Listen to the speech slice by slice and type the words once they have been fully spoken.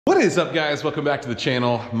What is up, guys? Welcome back to the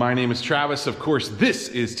channel. My name is Travis. Of course, this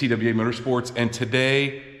is TWA Motorsports, and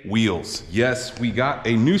today, wheels. Yes, we got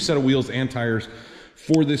a new set of wheels and tires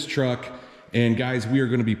for this truck, and guys, we are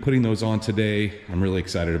going to be putting those on today. I'm really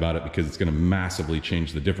excited about it because it's going to massively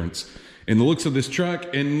change the difference in the looks of this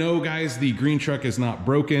truck. And no, guys, the green truck is not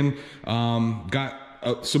broken. Got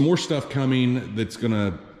some more stuff coming that's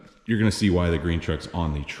you're gonna see why the green truck's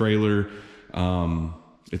on the trailer.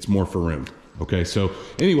 It's more for room. Okay, so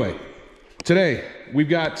anyway, today we've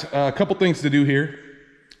got a couple things to do here.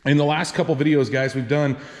 In the last couple videos, guys, we've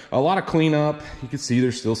done a lot of cleanup. You can see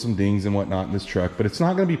there's still some dings and whatnot in this truck, but it's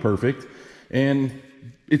not gonna be perfect. And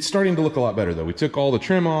it's starting to look a lot better though. We took all the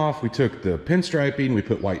trim off, we took the pinstriping, we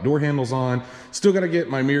put white door handles on. Still gotta get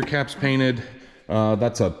my mirror caps painted.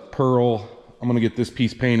 That's a pearl. I'm gonna get this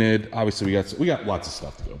piece painted. Obviously we got lots of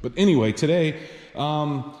stuff to go. But anyway, today,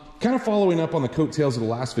 kind of following up on the coattails of the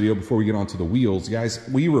last video before we get onto the wheels, guys,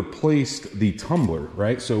 we replaced the tumbler,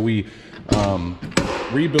 right? So we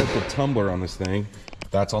rebuilt the tumbler on this thing.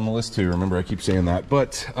 That's on the list too. Remember, I keep saying that.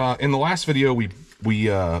 But in the last video, we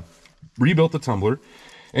rebuilt the tumbler.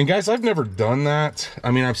 And guys, I've never done that.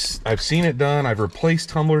 I mean, I've seen it done. I've replaced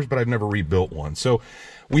tumblers, but I've never rebuilt one. So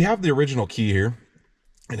we have the original key here,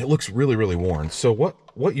 and it looks really, really worn. So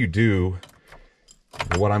what you do,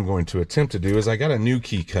 what I'm going to attempt to do is I got a new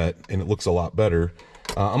key cut, and it looks a lot better.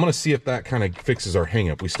 I'm going to see if that kind of fixes our hang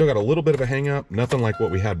up. We still got a little bit of a hang up, nothing like what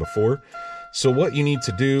we had before. So what you need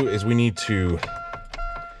to do is we need to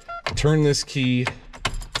turn this key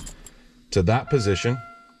to that position,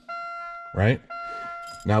 right?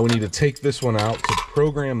 Now we need to take this one out to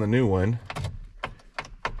program the new one.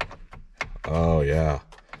 Oh yeah,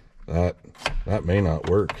 that may not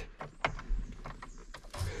work.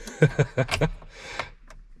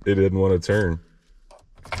 It didn't want to turn.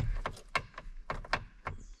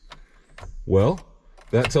 Well,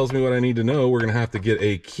 that tells me what I need to know. We're going to have to get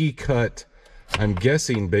a key cut, I'm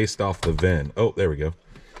guessing based off the VIN. Oh, there we go.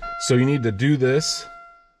 So you need to do this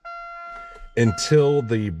until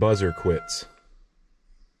the buzzer quits.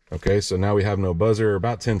 Okay, so now we have no buzzer,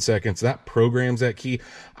 about 10 seconds. That programs that key.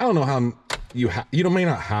 I don't know how you may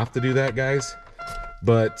not have to do that, guys,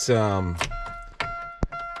 but the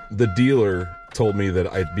dealer told me that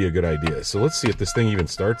it'd be a good idea. So let's see if this thing even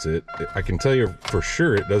starts it. I can tell you for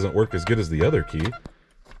sure it doesn't work as good as the other key.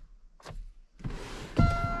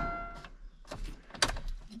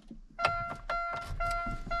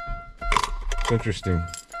 It's interesting.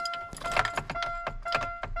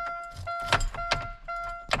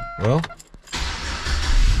 Well,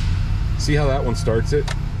 see how that one starts it?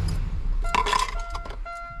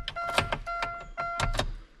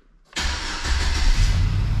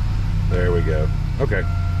 There we go. Okay.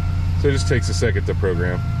 So it just takes a second to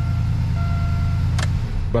program.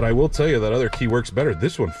 But I will tell you that other key works better.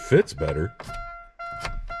 This one fits better.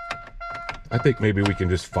 I think maybe we can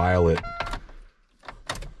just file it.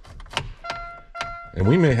 And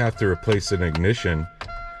we may have to replace an ignition.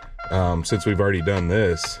 Since we've already done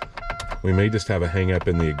this, we may just have a hang up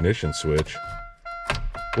in the ignition switch.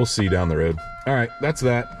 We'll see down the road. All right, that's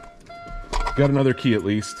that. Got another key at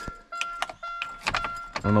least.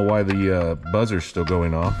 I don't know why the buzzer's still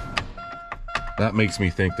going off. That makes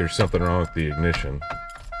me think there's something wrong with the ignition.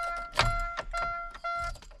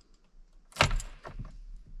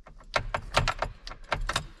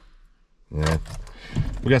 Yeah,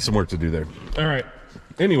 we got some work to do there. All right,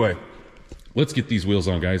 anyway, let's get these wheels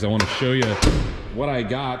on, guys. I want to show you what I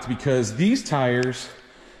got because these tires,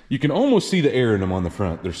 you can almost see the air in them on the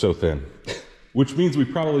front. They're so thin, which means we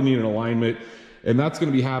probably need an alignment. And that's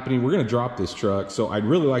going to be happening. We're going to drop this truck, so I'd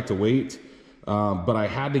really like to wait, but I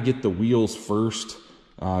had to get the wheels first,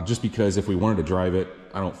 just because if we wanted to drive it,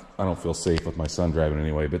 I don't feel safe with my son driving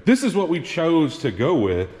anyway. But this is what we chose to go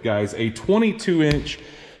with, guys: a 22-inch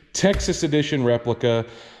Texas Edition replica.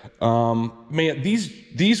 Man,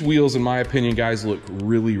 these wheels, in my opinion, guys, look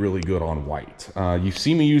really, really good on white. You've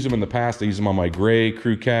seen me use them in the past. I use them on my gray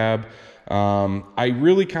crew cab. I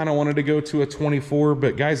really kind of wanted to go to a 24,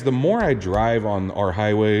 but guys, the more I drive on our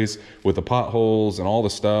highways with the potholes and all the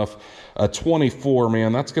stuff, a 24,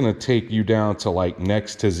 man, that's going to take you down to like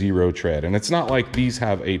next to zero tread. And it's not like these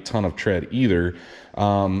have a ton of tread either.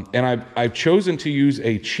 And I've chosen to use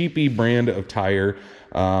a cheapy brand of tire.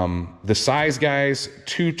 The size, guys,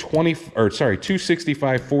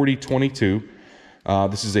 265 40 22.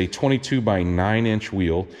 This is a 22 by 9-inch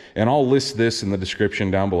wheel, and I'll list this in the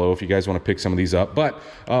description down below if you guys want to pick some of these up. But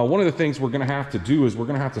one of the things we're going to have to do is we're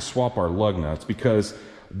going to have to swap our lug nuts because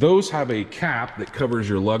those have a cap that covers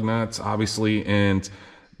your lug nuts, obviously, and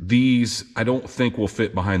these I don't think will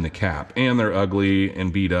fit behind the cap, and they're ugly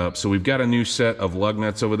and beat up. So we've got a new set of lug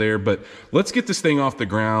nuts over there, but let's get this thing off the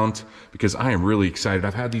ground because I am really excited.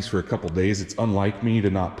 I've had these for a couple days. It's unlike me to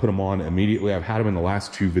not put them on immediately. I've had them in the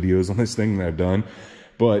last 2 videos on this thing that I've done,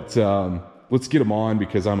 but let's get them on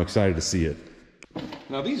because I'm excited to see it.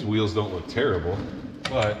 Now these wheels don't look terrible,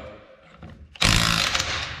 but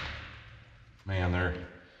man,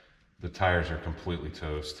 the tires are completely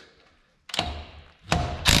toast.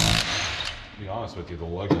 To be honest with you, the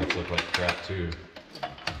lug nuts look like crap too.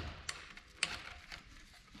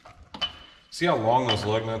 See how long those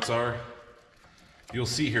lug nuts are? You'll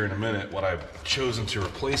see here in a minute what I've chosen to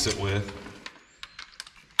replace it with.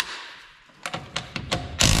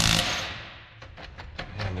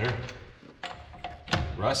 Man, they're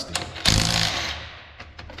rusty.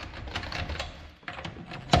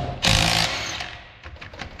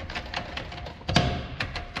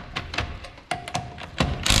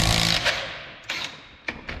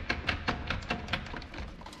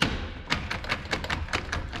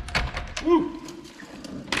 Woo.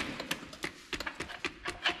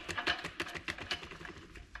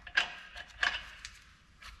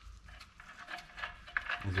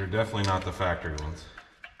 These are definitely not the factory ones.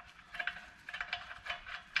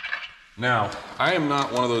 Now, I am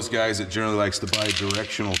not one of those guys that generally likes to buy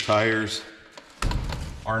directional tires.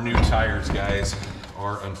 Our new tires, guys,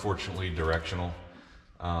 are unfortunately directional.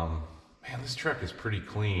 Man, this truck is pretty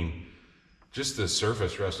clean. Just the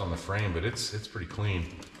surface rust on the frame, but it's pretty clean.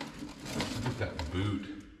 Look at that boot.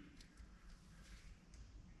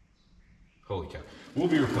 Holy cow. We'll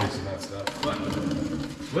be replacing that stuff. But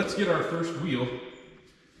let's get our first wheel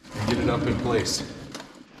and get it up in place.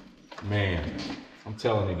 Man, I'm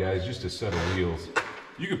telling you guys, just a set of wheels.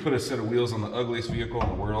 You could put a set of wheels on the ugliest vehicle in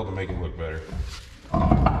the world and make it look better.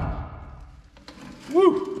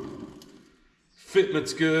 Woo!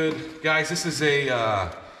 Fitment's good. Guys, this is a,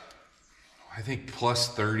 I think plus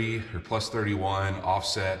 30 or plus 31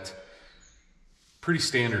 offset. Pretty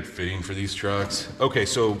standard fitting for these trucks. Okay,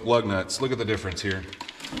 so lug nuts, look at the difference here.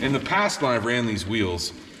 In the past when I've ran these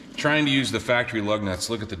wheels, trying to use the factory lug nuts,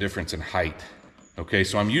 look at the difference in height. Okay,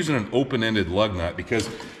 so I'm using an open-ended lug nut because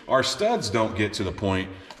our studs don't get to the point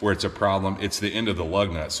where it's a problem, it's the end of the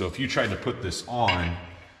lug nut. So if you tried to put this on,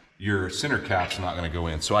 your center cap's not gonna go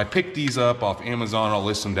in. So I picked these up off Amazon, I'll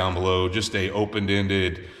list them down below, just a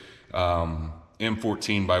open-ended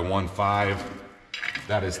M14 by 1.5.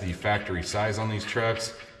 That is the factory size on these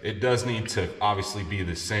trucks. It does need to obviously be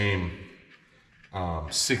the same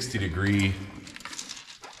 60-degree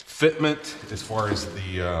fitment as far as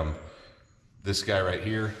the this guy right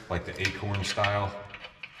here, like the acorn style,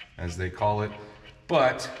 as they call it.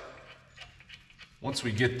 But once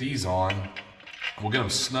we get these on, we'll get them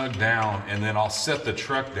snug down, and then I'll set the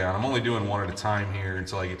truck down. I'm only doing one at a time here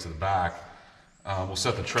until I get to the back. We'll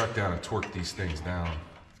set the truck down and torque these things down.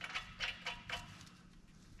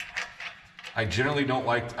 I generally don't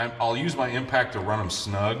like, I'll use my impact to run them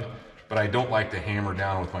snug, but I don't like to hammer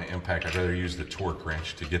down with my impact. I'd rather use the torque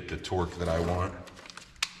wrench to get the torque that I want.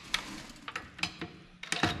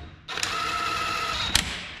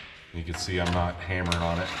 You can see I'm not hammering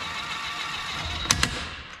on it.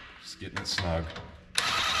 Just getting it snug.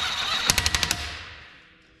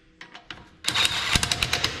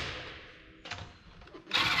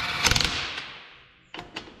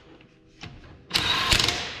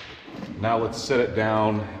 Now let's set it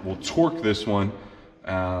down. We'll torque this one,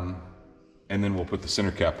 and then we'll put the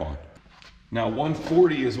center cap on. Now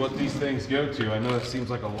 140 is what these things go to. I know that seems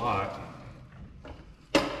like a lot.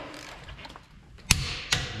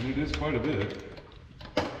 And it is quite a bit.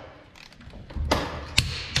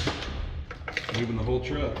 Moving the whole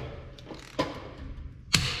truck.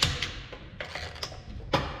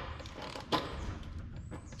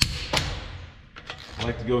 I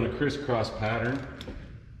like to go in a crisscross pattern.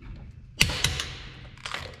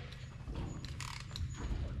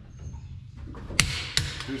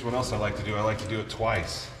 Here's what else I like to do. I like to do it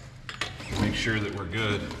twice to make sure that we're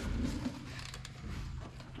good.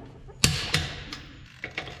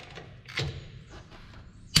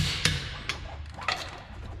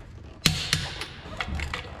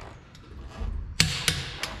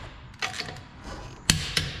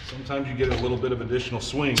 Sometimes you get a little bit of additional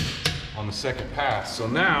swing on the second pass. So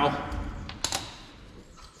now,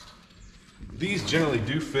 these generally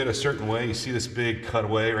do fit a certain way. You see this big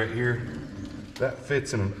cutaway right here? That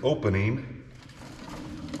fits in an opening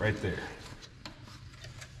right there.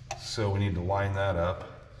 So we need to line that up.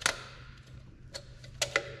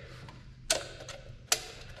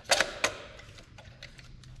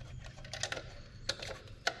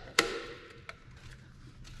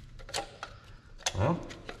 Well,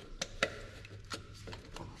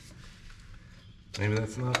 Maybe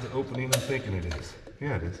that's not the opening I'm thinking it is.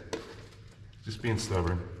 Yeah, it is. Just being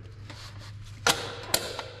stubborn.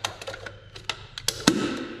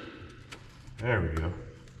 There we go.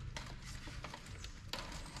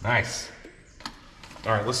 Nice.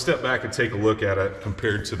 All right, let's step back and take a look at it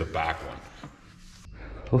compared to the back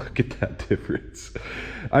one. Look at that difference.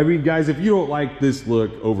 I mean, guys, if you don't like this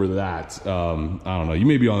look over that, I don't know, you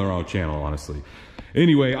may be on the wrong channel, honestly.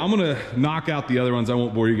 Anyway, I'm gonna knock out the other ones. I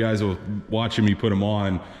won't bore you guys with watching me put them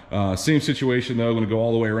on. Same situation though, I'm gonna go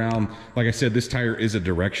all the way around. Like I said, this tire is a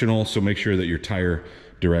directional, so make sure that your tire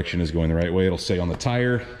direction is going the right way. It'll say on the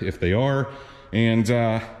tire if they are. And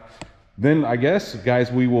then I guess, guys,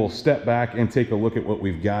 we will step back and take a look at what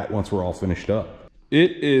we've got once we're all finished up.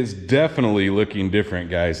 It is definitely looking different,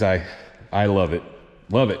 guys. I love it.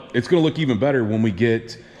 Love it. It's gonna look even better when we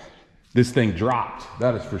get this thing dropped.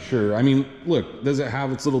 That is for sure. I mean, look, does it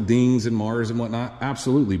have its little dings and mars and whatnot?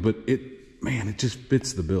 Absolutely, but man, it just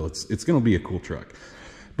fits the bill. It's gonna be a cool truck.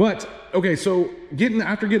 But, okay, so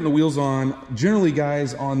after getting the wheels on, generally,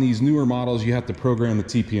 guys, on these newer models, you have to program the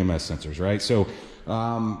tpms sensors, right? So,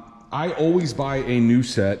 I always buy a new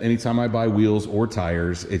set anytime I buy wheels or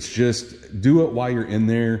tires. It's just do it while you're in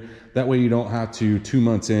there. That way you don't have to, 2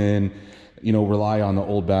 months in, you know, rely on the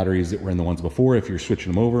old batteries that were in the ones before if you're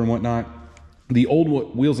switching them over and whatnot. The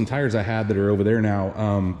old wheels and tires I had that are over there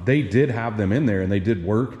now, they did have them in there and they did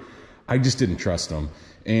work. I just didn't trust them.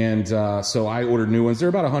 And so I ordered new ones. They're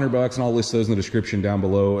about $100 and I'll list those in the description down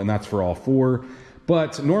below, and that's for all 4.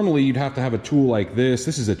 But normally you'd have to have a tool like this.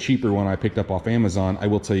 This is a cheaper one I picked up off Amazon. I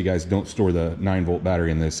will tell you guys, don't store the 9-volt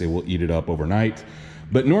battery in this. It will eat it up overnight.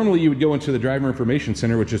 But normally you would go into the driver information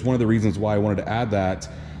center, which is one of the reasons why I wanted to add that.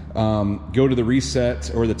 Go to the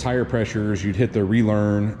reset or the tire pressures, you'd hit the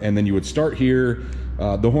relearn, and then you would start here.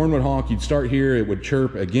 The horn would honk, you'd start here, it would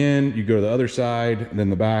chirp again. You'd go to the other side,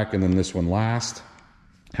 then the back, and then this one last.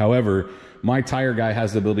 However, my tire guy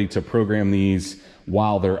has the ability to program these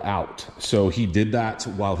while they're out. So he did that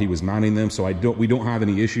while he was mounting them. So we don't have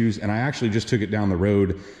any issues. And I actually just took it down the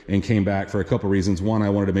road and came back for a couple reasons. One, I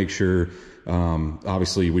wanted to make sure,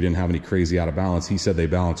 obviously we didn't have any crazy out of balance. He said they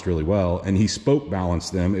balanced really well, and he spoke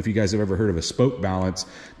balanced them. If you guys have ever heard of a spoke balance,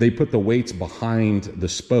 they put the weights behind the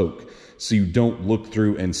spoke so you don't look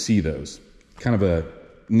through and see those. Kind of a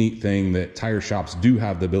neat thing that tire shops do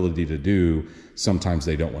have the ability to do. Sometimes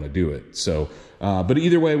they don't want to do it. So, but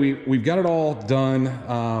either way, we've got it all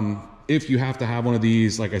done. If you have to have one of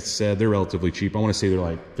these, like I said, they're relatively cheap. I want to say they're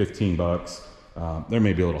like 15 bucks. They're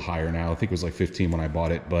maybe a little higher now. I think it was like 15 when I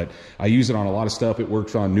bought it, but I use it on a lot of stuff. It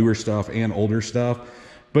works on newer stuff and older stuff.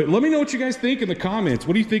 But let me know what you guys think in the comments.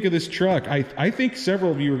 What do you think of this truck? I think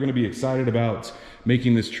several of you are going to be excited about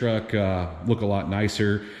making this truck look a lot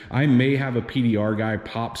nicer. I may have a PDR guy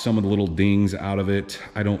pop some of the little dings out of it.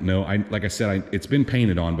 I don't know. Like I said, it's been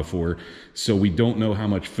painted on before, so we don't know how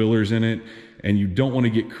much filler's in it. And you don't want to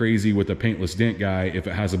get crazy with a paintless dent guy if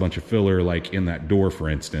it has a bunch of filler, like in that door, for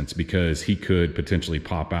instance, because he could potentially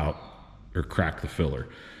pop out or crack the filler.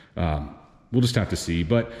 We'll just have to see.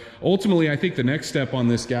 But ultimately, I think the next step on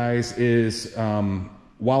this, guys, is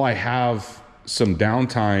while I have some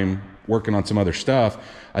downtime working on some other stuff,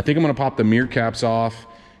 I think I'm going to pop the mirror caps off,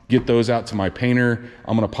 get those out to my painter.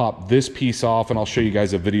 I'm going to pop this piece off, and I'll show you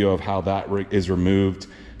guys a video of how that is removed.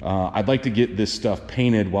 I'd like to get this stuff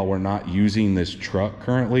painted while we're not using this truck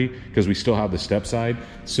currently, because we still have the step side.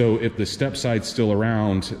 So if the step side's still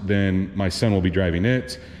around, then my son will be driving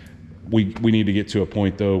it. We need to get to a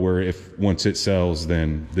point though where once it sells,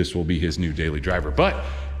 then this will be his new daily driver. But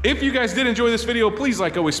if you guys did enjoy this video, please,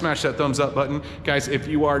 like always, smash that thumbs up button. Guys, if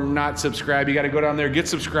you are not subscribed, you got to go down there, get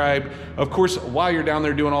subscribed. Of course, while you're down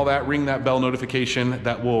there doing all that, ring that bell notification.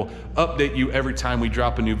 That will update you every time we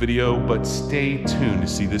drop a new video. But stay tuned to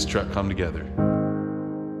see this truck come together.